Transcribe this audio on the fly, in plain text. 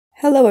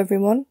Hello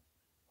everyone!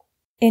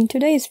 In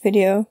today's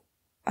video,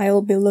 I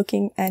will be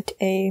looking at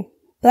a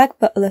Black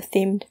Butler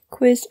themed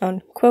quiz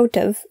on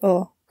Quotev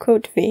or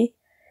Quotev.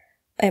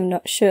 I'm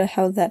not sure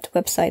how that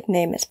website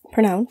name is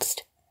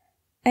pronounced,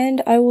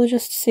 and I will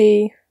just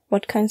see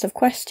what kinds of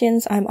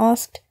questions I'm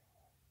asked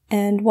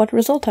and what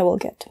result I will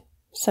get.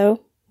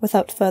 So,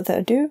 without further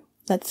ado,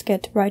 let's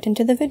get right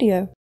into the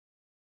video.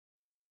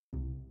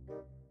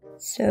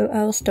 So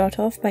I'll start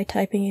off by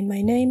typing in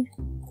my name,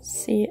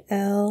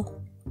 Ciel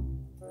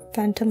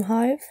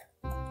Phantomhive.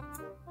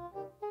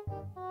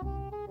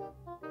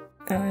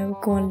 I'll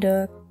go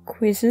under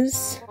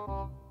quizzes,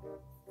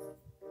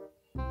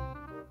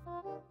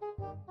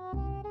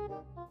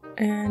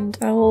 and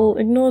I will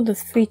ignore the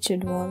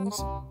featured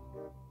ones.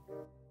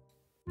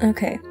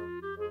 Okay.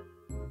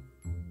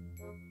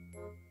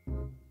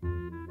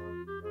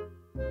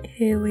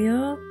 Here we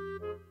are.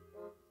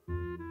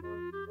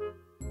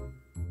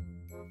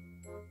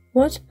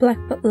 What Black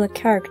Butler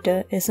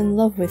character is in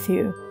love with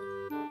you?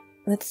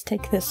 Let's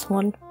take this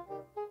one.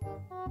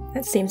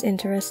 That seems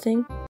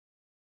interesting.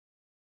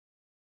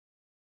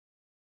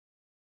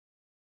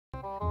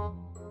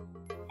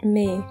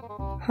 Me.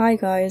 Hi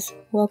guys,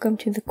 welcome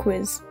to the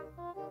quiz.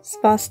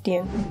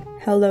 Sebastian.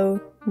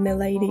 Hello,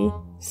 milady.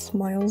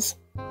 Smiles.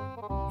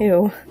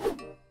 Ew.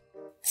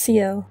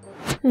 Ciel.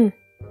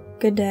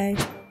 Good day.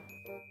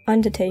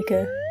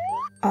 Undertaker.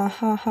 Ah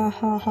ha ha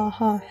ha ha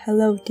ha.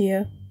 Hello,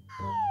 dear.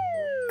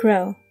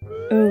 Grell.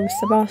 Oh,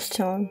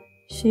 Sebastian.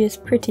 She is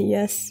pretty,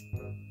 yes.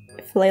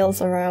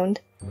 Flails around.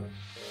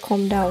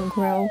 Calm down,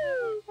 Grell.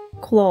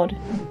 Claude.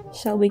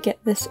 Shall we get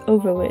this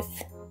over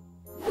with?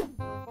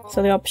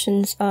 So the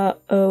options are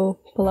O,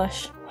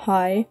 blush,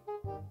 hi,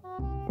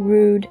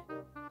 rude,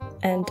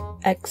 and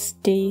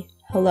XD,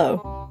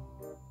 hello.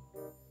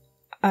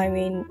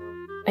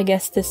 I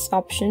guess this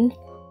option.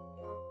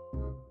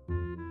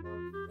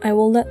 I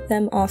will let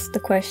them ask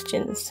the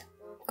questions.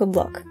 Good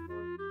luck.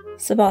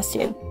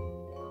 Sebastian.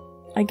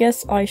 I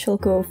guess I shall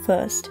go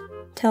first.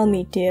 Tell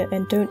me, dear,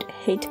 and don't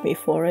hate me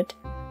for it.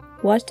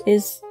 What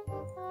is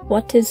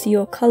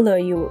your color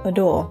you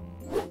adore?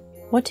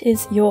 What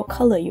is your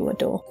color you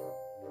adore?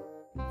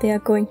 They are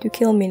going to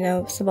kill me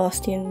now.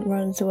 Sebastian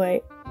runs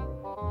away.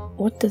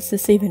 What does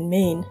this even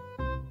mean?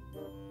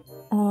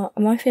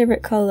 My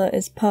favorite color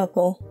is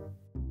purple.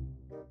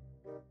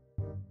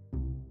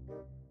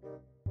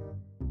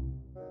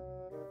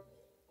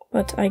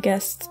 But I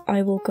guess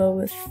I will go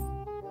with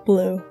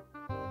blue.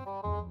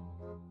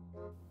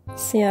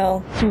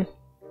 Ciel.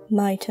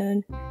 My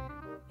turn.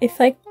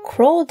 If I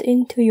crawled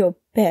into your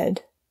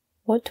bed,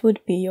 what would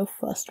be your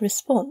first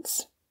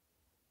response?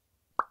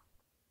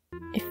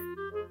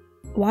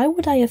 Why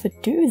would I ever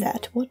do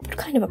that? What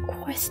kind of a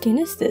question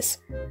is this?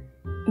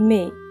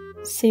 Me.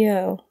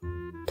 Ciel.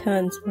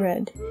 Turns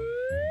red.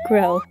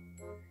 Grell.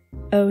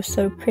 Oh,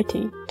 so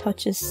pretty.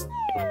 Touches...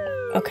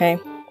 Okay,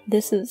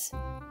 this is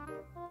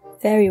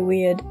very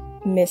weird,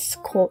 Miss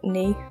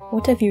Courtney.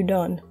 What have you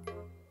done?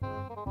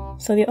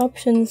 So the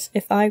options,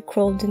 if I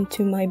crawled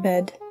into my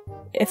bed,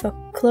 if a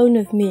clone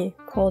of me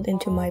crawled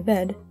into my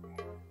bed,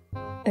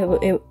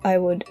 I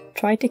would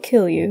try to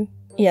kill you.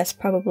 Yes,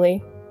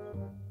 probably.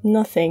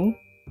 Nothing.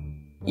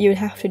 You'd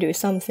have to do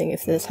something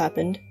if this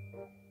happened.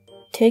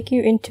 Take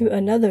you into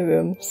another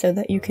room so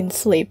that you can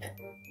sleep.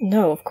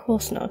 No, of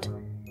course not.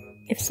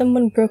 If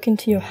someone broke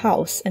into your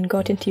house and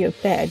got into your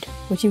bed,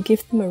 would you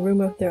give them a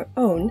room of their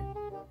own?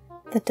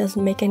 That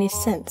doesn't make any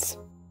sense.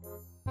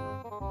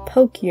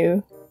 Poke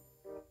you?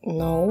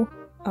 No,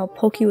 I'll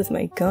poke you with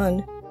my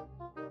gun.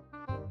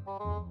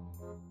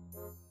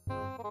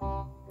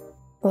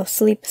 Or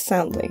sleep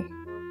soundly.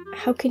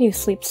 How can you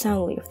sleep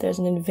soundly if there's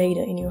an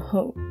invader in your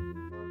home?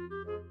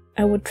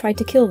 I would try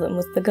to kill them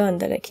with the gun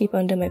that I keep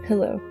under my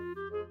pillow.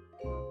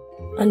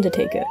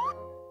 Undertaker.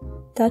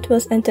 That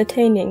was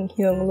entertaining,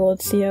 young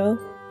Lord Ciel,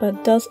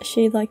 but does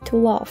she like to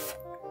laugh?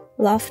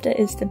 Laughter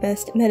is the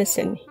best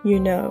medicine, you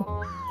know.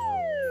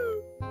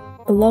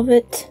 Love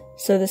it,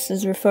 so this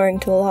is referring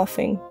to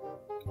laughing.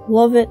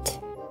 Love it.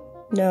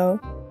 No.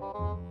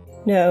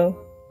 No.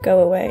 Go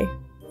away.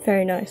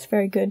 Very nice,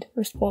 very good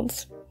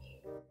response.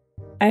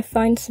 I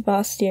find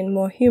Sebastian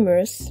more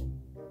humorous.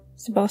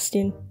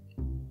 Sebastian.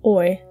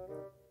 Oi.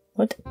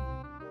 What?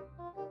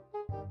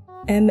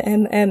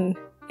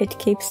 It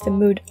keeps the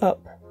mood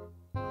up.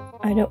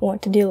 I don't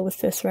want to deal with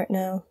this right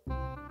now.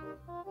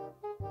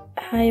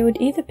 I would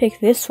either pick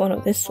this one or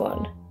this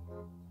one.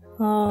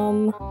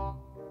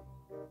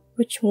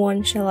 Which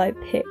one shall I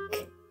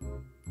pick?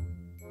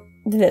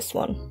 This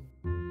one.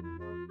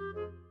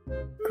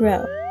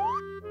 Grell.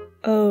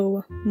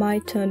 Oh, my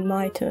turn,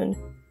 my turn.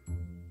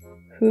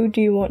 Who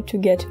do you want to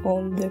get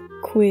on the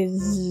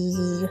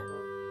quiz?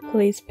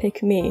 Please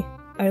pick me.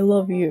 I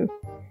love you.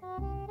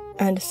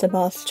 And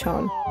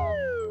Sebastian.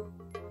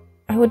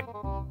 I would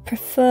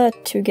prefer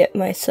to get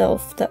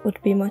myself. That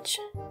would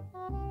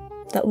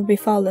be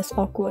far less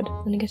awkward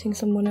than getting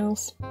someone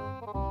else.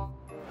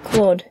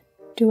 Claude.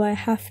 Do I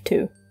have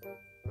to?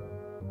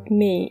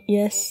 Me.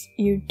 Yes,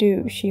 you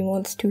do. She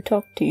wants to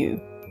talk to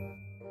you.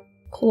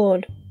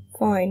 Claude.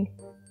 Fine.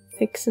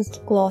 fixes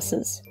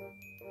glasses.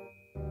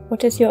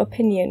 What is your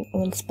opinion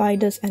on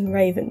spiders and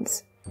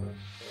ravens?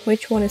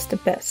 Which one is the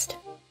best?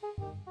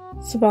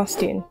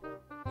 Sebastian.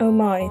 Oh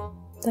my,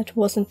 that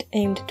wasn't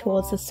aimed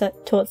towards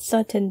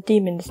certain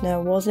demons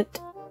now, was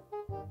it?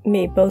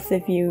 Me, both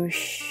of you,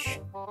 shh.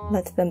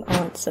 Let them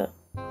answer.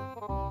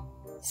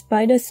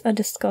 Spiders are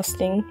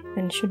disgusting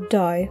and should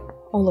die,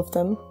 all of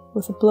them,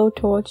 with a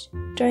blowtorch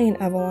during an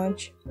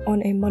avalanche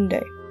on a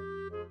Monday.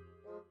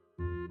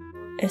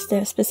 Is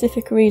there a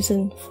specific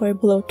reason for a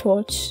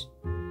blowtorch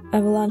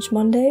avalanche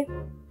Monday?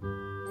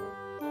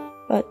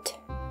 But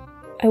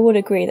I would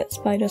agree that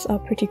spiders are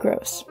pretty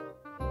gross.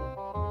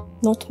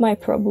 Not my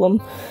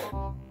problem.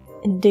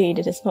 Indeed,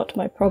 it is not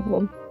my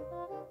problem.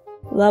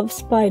 Love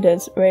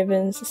spiders,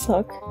 ravens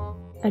suck.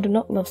 I do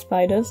not love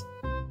spiders.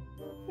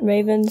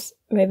 Ravens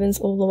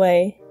all the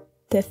way.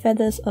 Their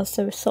feathers are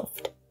so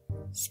soft.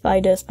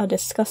 Spiders are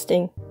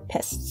disgusting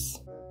pests.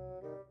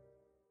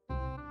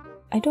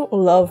 I don't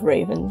love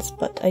ravens,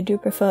 but I do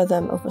prefer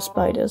them over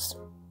spiders.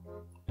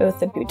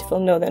 Both are beautiful.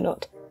 No, they're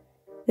not.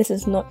 This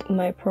is not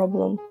my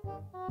problem.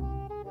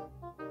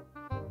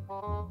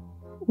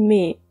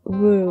 Me,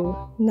 woo.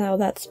 Now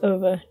that's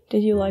over.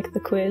 Did you like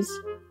the quiz?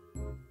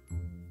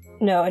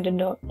 No, I did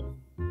not.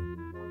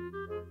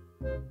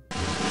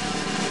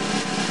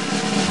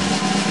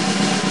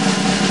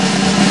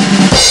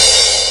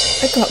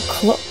 I got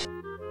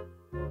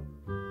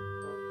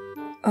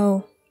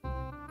Oh.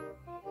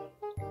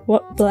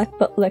 What Black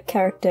Butler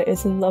character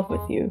is in love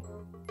with you?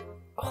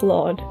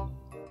 Claude.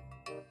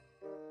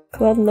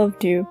 Claude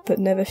loved you, but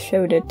never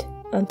showed it,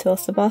 until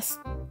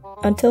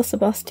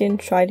Sebastian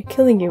tried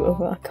killing you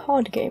over a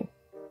card game.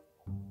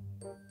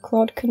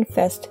 Claude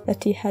confessed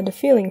that he had a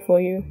feeling for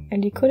you,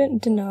 and he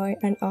couldn't deny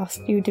and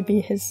asked you to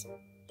be his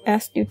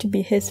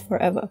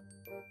forever.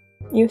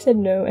 You said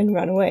no and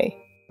ran away.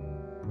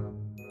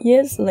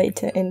 Years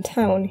later in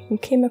town, you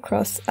came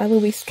across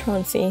Alois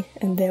Trancy,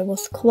 and there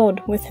was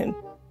Claude with him.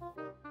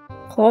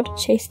 Claude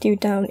chased you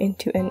down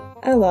into an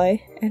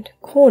alley and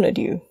cornered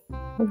you.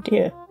 Oh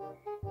dear.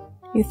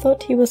 You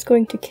thought he was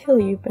going to kill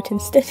you, but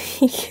instead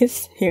he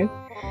kissed you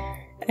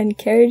and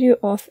carried you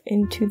off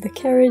into the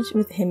carriage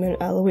with him and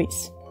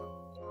Alois.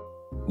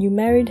 You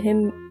married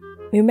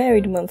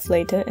months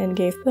later and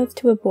gave birth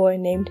to a boy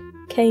named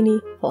Caney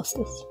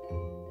Faustus.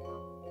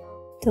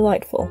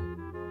 Delightful.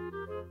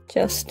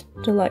 Just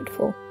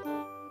delightful.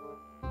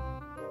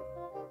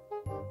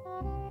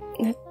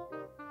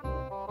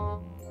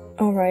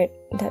 Alright,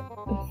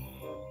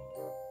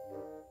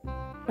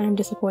 I'm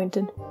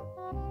disappointed.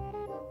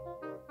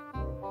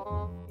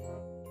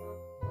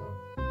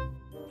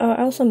 I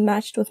also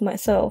matched with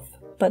myself,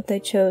 but they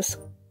chose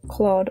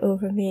Claude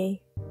over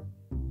me.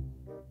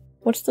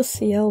 What's the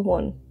Ciel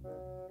one?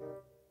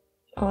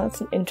 Oh,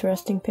 that's an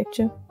interesting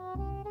picture.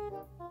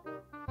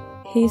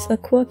 He's a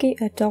quirky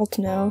adult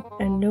now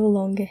and no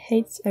longer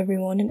hates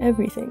everyone and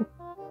everything.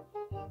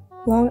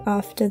 Long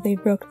after they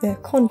broke the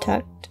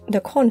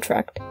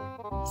contract,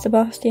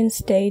 Sebastian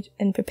stayed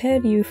and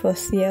prepared you for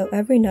Ciel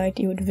every night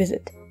you would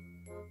visit.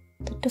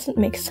 That doesn't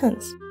make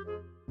sense.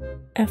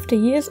 After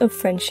years of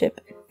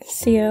friendship,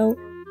 Ciel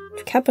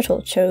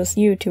chose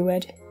you to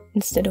wed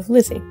instead of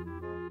Lizzie.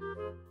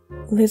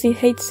 Lizzie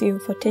hates you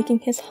for taking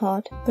his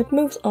heart, but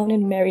moves on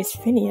and marries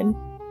Finian.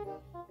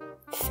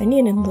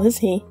 Finian and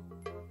Lizzie?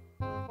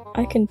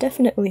 I can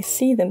definitely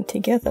see them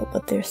together,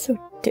 but they're so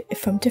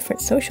from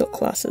different social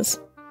classes.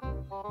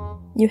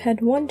 You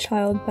had one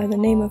child by the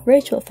name of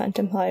Ciel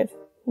Phantomhive,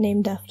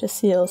 named after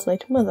Ciel's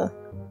late mother.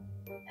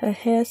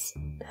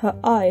 Her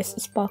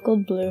eyes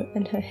sparkled blue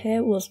and her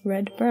hair was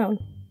red-brown.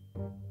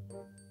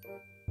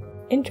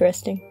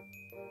 Interesting.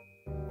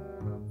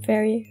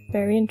 Very,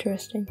 very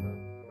interesting.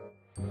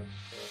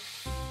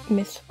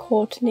 Miss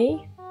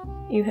Courtney,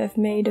 you have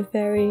made a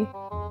very...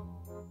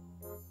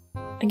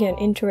 Again,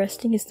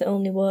 interesting is the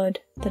only word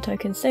that I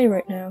can say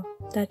right now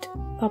that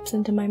pops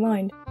into my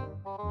mind.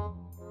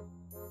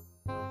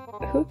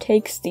 Who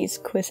takes these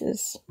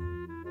quizzes?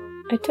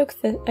 I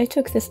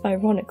took this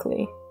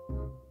ironically,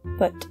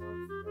 but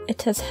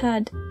it has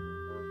had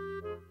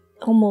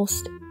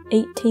almost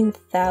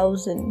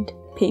 18,000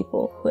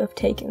 people who have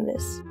taken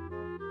this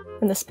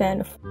in the span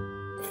of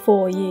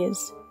 4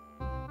 years.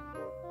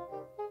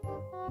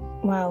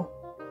 Wow.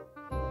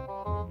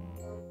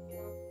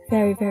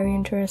 Very, very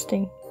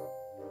interesting.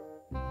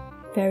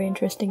 Very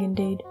interesting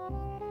indeed.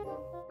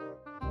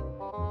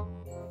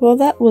 Well,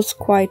 that was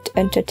quite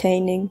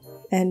entertaining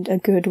and a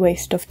good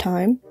waste of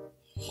time.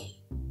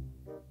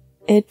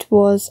 I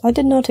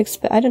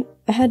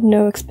had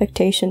no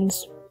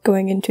expectations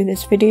going into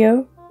this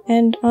video,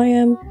 and I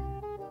am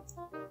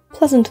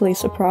pleasantly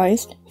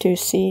surprised to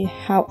see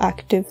how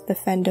active the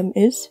fandom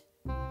is.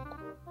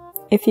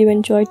 If you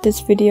enjoyed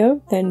this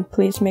video, then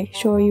please make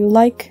sure you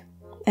like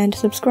and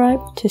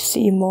subscribe to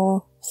see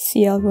more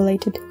Ciel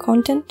related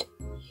content.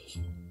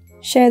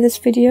 Share this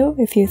video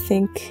if you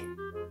think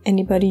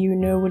anybody you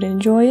know would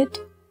enjoy it,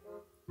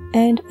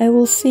 and I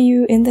will see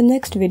you in the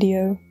next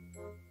video.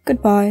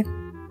 Goodbye.